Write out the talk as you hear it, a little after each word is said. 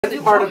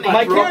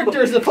My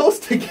character is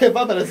supposed to give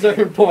up at a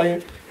certain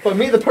point, but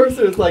me, the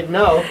person, is like,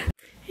 no.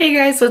 Hey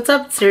guys, what's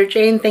up? It's Sarah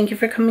Jane. Thank you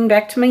for coming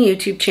back to my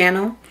YouTube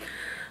channel.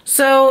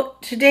 So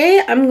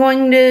today I'm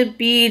going to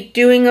be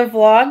doing a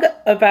vlog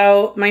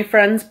about my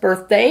friend's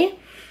birthday.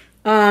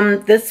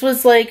 This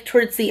was like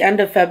towards the end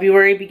of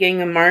February,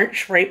 beginning of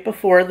March, right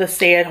before the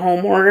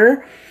stay-at-home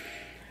order.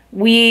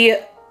 We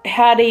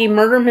had a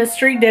murder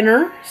mystery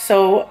dinner,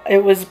 so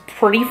it was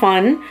pretty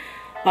fun.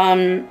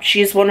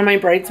 She's one of my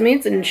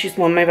bridesmaids and she's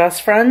one of my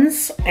best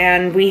friends,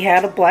 and we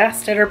had a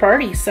blast at her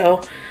party,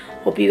 so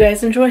hope you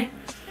guys enjoy.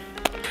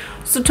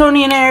 So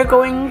Tony and I are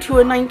going to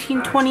a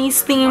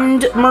 1920s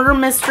themed murder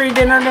mystery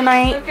dinner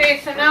tonight. Okay,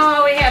 so now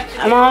all we have to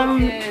do My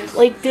mom is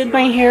like did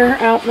my hair. I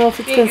don't know if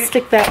it's gonna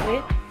stick that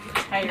way,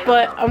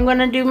 but I'm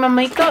gonna do my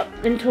makeup,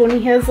 and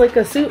Tony has like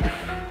a suit,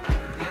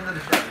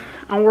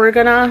 and we're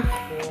gonna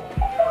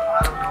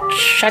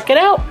check it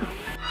out.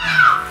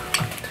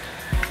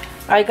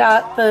 I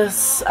got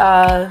this,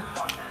 I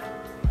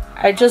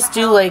just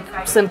do like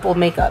simple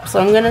makeup, so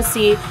I'm gonna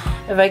see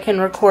if I can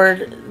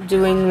record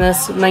doing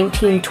this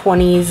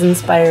 1920s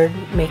inspired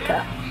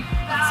makeup.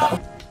 So.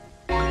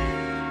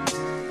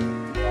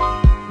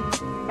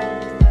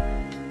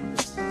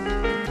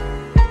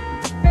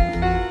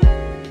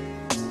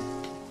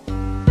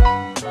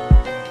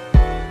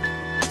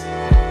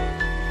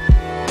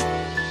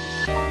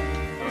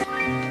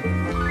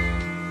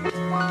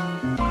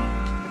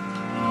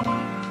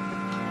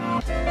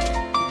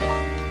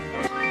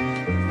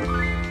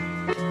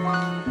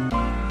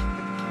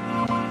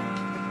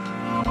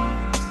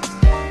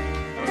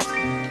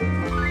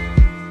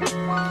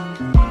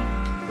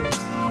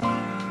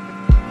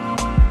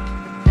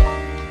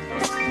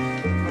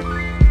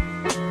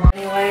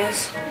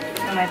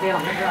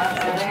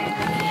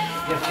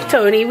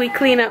 Tony, we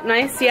clean up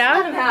nice, yeah?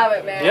 let him have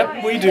it, man.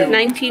 Yep, we do.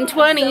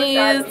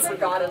 1920s.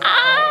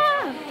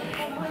 Ah!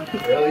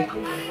 Really?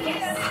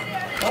 Yes.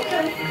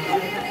 Okay.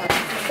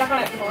 Stuck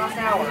on it for the last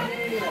hour.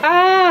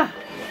 Ah!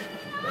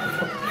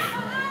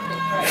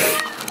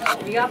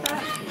 You got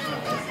that?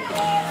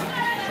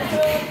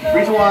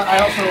 Reason why I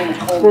also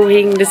called. We're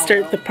waiting to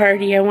start the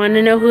party. I want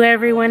to know who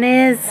everyone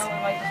is.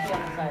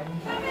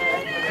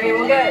 Okay,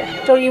 we'll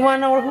get. Don't you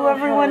want to know who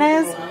everyone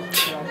is?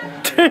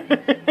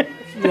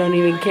 You don't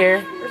even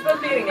care. We're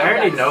supposed to be eating. I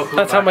already know who.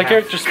 That's how my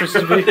character's supposed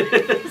to be.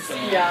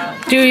 Yeah.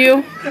 Do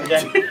you?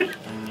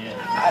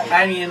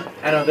 I mean,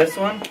 I know this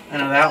one. I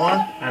know that one.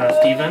 I know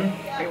Steven.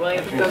 Are you willing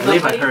to I go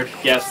believe I somebody? heard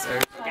yes,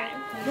 sir.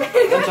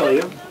 I'll tell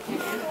you.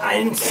 I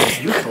didn't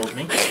say you told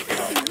me.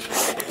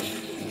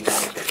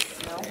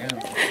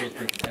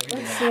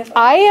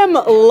 I am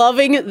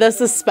loving the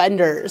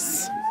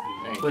suspenders.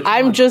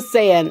 I'm just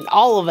saying,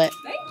 all of it.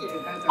 Thank you.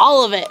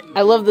 All of it.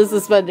 I love the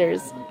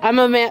suspenders. I'm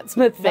a Matt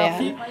Smith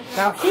fan.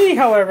 Now he,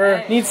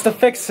 however, needs to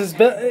fix his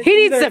belt. He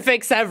needs to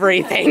fix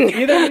everything.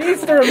 Either he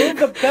needs to remove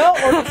the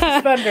belt or the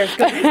suspenders,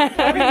 because he's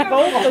having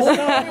both the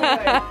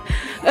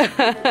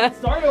stuff.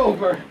 Start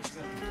over.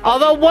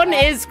 Although one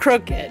is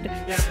crooked.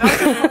 Yeah,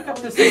 I'll come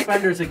to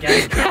suspenders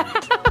again.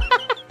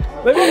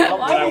 What are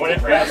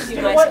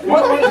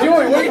you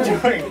doing? What are you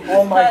doing?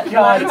 Oh my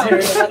god,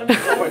 dude.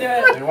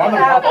 You want to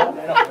pop up?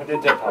 No, it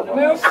did pop up.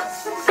 Move.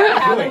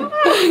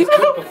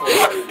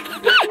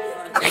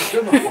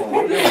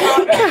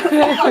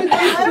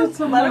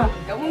 Let him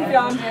go move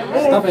down.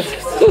 Stop it.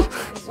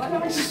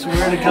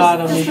 Swear to God,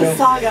 amigo.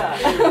 Saga.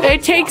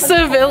 It takes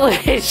a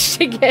village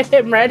to get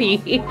him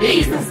ready.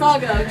 It's the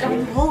saga of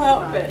the whole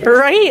outfit.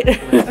 Right?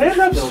 Stand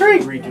up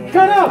straight.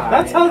 Cut up.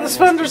 That's how the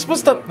suspender's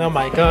supposed to. Oh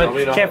my god.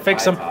 Can't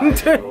fix him.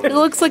 It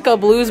looks like a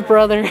Blues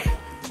Brother.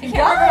 You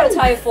can't wear a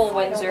tie a full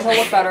Windsor. He'll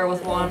look better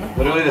with one.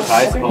 Literally, the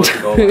tie is supposed to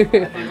go, like,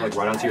 I think, like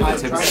right onto your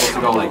lips. It's supposed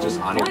to go like just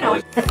on your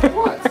like.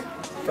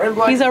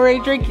 He's already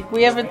drinking.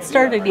 We haven't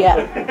started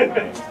yet.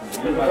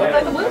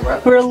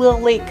 We're a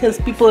little late because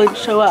people didn't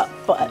show up,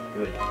 but.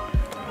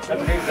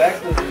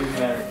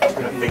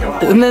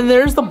 And then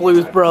there's the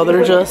Blues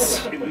Brother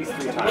just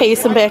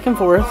pacing back and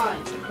forth.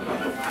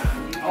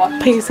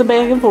 Pacing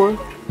back and forth.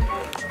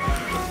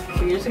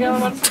 2 years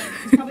ago,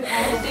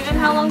 Steven,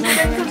 how long has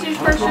it been since you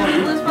first joined the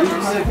Blues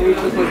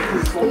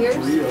Brothers? 2 years?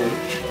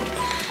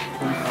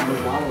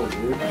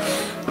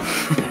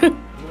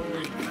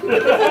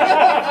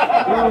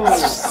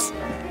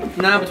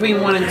 Nah,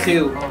 between 1 and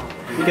 2.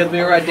 Because we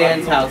were at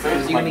Dan's house. It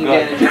was you, me,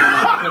 Dan, and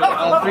John.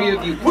 All 3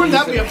 of you. Wouldn't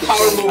that be a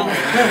power move?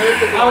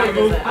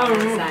 Power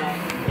move.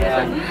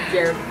 Yeah.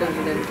 Jared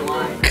doesn't in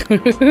July.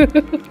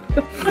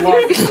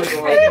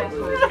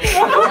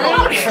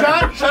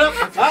 John, shut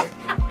up.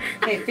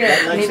 Hey,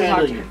 Felix, I need to talk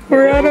to you.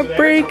 We're on a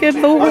break and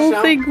the whole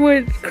thing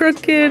went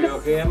crooked.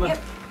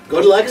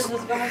 Go to Lex.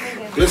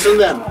 Listen to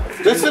them.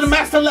 Listen to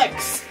Master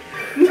Lex.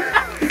 You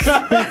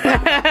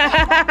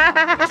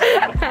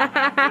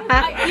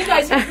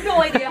guys have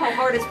no idea how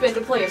hard it's been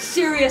to play a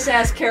serious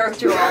ass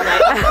character all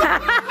night.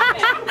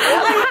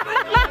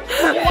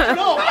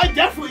 No, I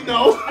definitely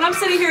know. And I'm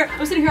sitting here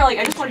like,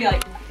 I just want to be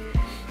like,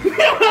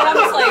 And I'm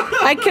just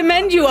like, I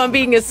commend you on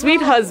being a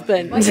sweet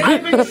husband. I've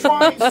been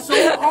trying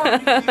so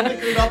hard to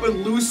keep it up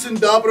and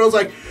loosened up, and I was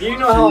like, You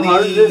know how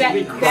hard it is to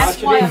be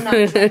that's why I'm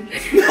crotchety? not.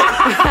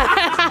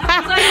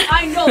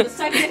 I know the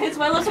second it hits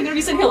my lips, I'm gonna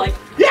be sitting here like,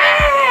 Do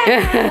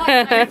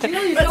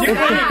you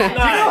know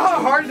how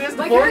hard it is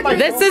to flirt? Like,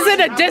 This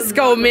isn't a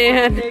disco,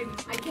 man.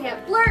 I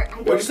can't flirt. I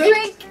What'd don't you say?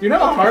 drink. You know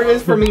how hard it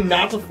is for me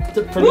not to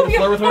for me to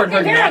flirt with her and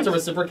her not to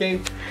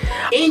reciprocate?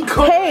 ain't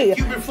cool. Hey.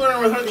 You've been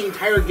flirting with her the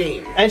entire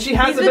game. And she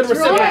hasn't been I've been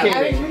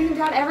reciprocating. shooting him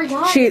down every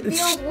time. She- It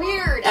feels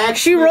weird.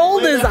 She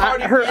rolled When his the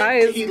party her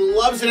begins, eyes. He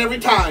loves it every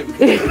time.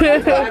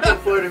 I've been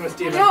flirting with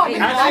Steven. No,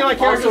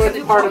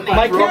 Actually,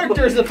 my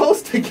character is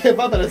supposed to give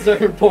up at a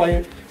certain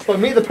point, but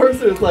me, the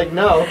person, is like,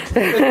 no.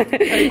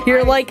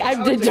 You're like,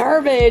 I'm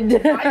determined.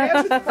 You're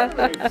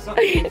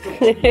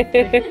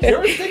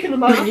thinking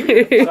about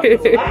you.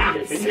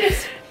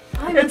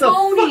 I'm It's a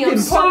phony, I'm fucking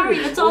sorry,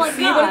 party. that's all I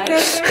got.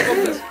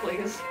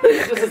 Please.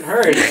 It doesn't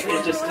hurt.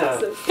 It just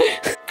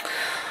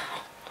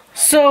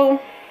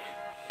So,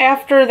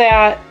 after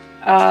that,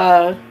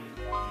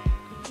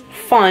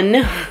 fun,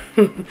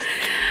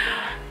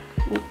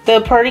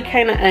 the party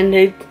kind of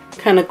ended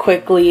kind of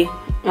quickly,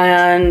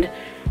 and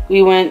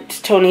we went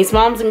to Tony's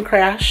mom's and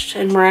crashed,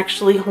 and we're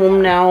actually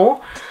home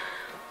now.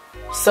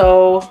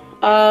 So,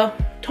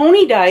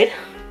 Tony died.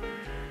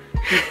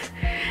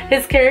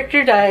 His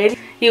character died.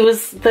 He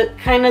was the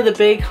kind of the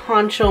big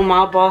honcho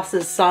mob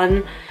boss's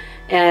son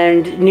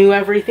and knew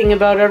everything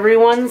about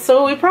everyone,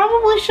 so we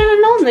probably should have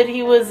known that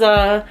he was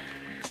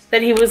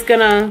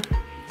gonna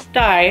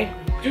die.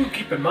 do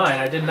keep in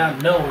mind, I did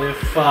not know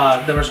if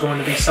there was going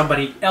to be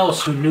somebody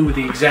else who knew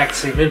the exact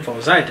same info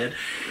as I did.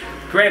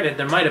 Granted,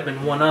 there might have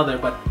been one other,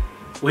 but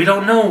we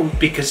don't know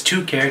because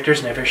two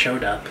characters never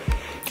showed up.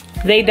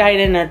 They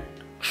died in a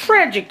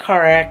tragic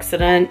car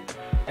accident.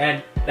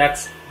 And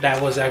that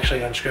was actually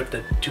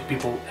unscripted. Two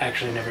people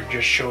actually never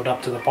just showed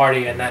up to the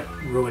party, and that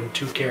ruined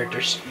two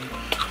characters.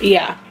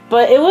 Yeah,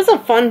 but it was a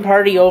fun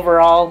party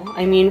overall.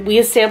 I mean, we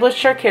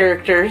established our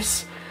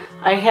characters.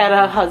 I had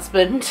a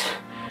husband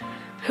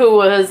who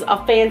was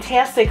a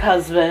fantastic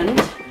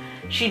husband.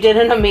 She did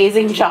an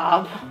amazing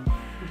job.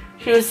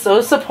 She was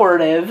so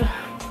supportive.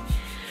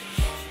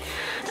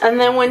 And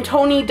then when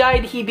Tony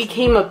died, he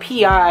became a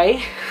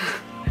PI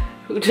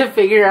to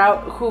figure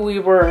out who we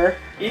were.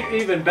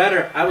 Even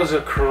better, I was a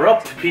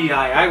corrupt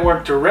PI. I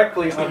worked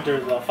directly under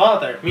the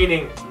father,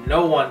 meaning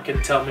no one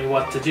can tell me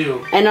what to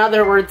do. In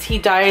other words, he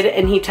died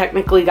and he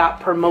technically got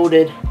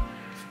promoted.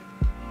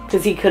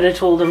 Because he could have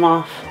told him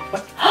off.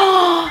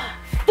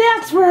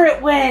 That's where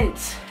it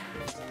went!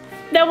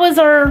 That was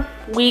our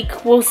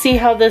week. We'll see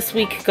how this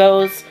week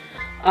goes.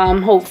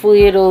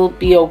 Hopefully it'll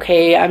be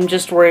okay. I'm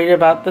just worried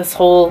about this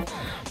whole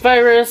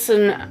virus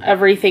and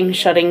everything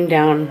shutting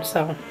down,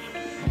 so.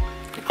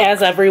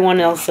 As everyone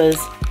else is.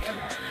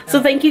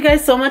 So thank you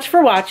guys so much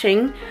for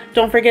watching.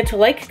 Don't forget to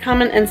like,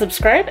 comment, and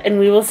subscribe, and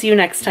we will see you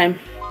next time.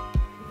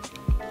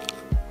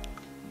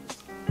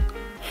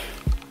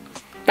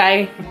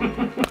 Bye.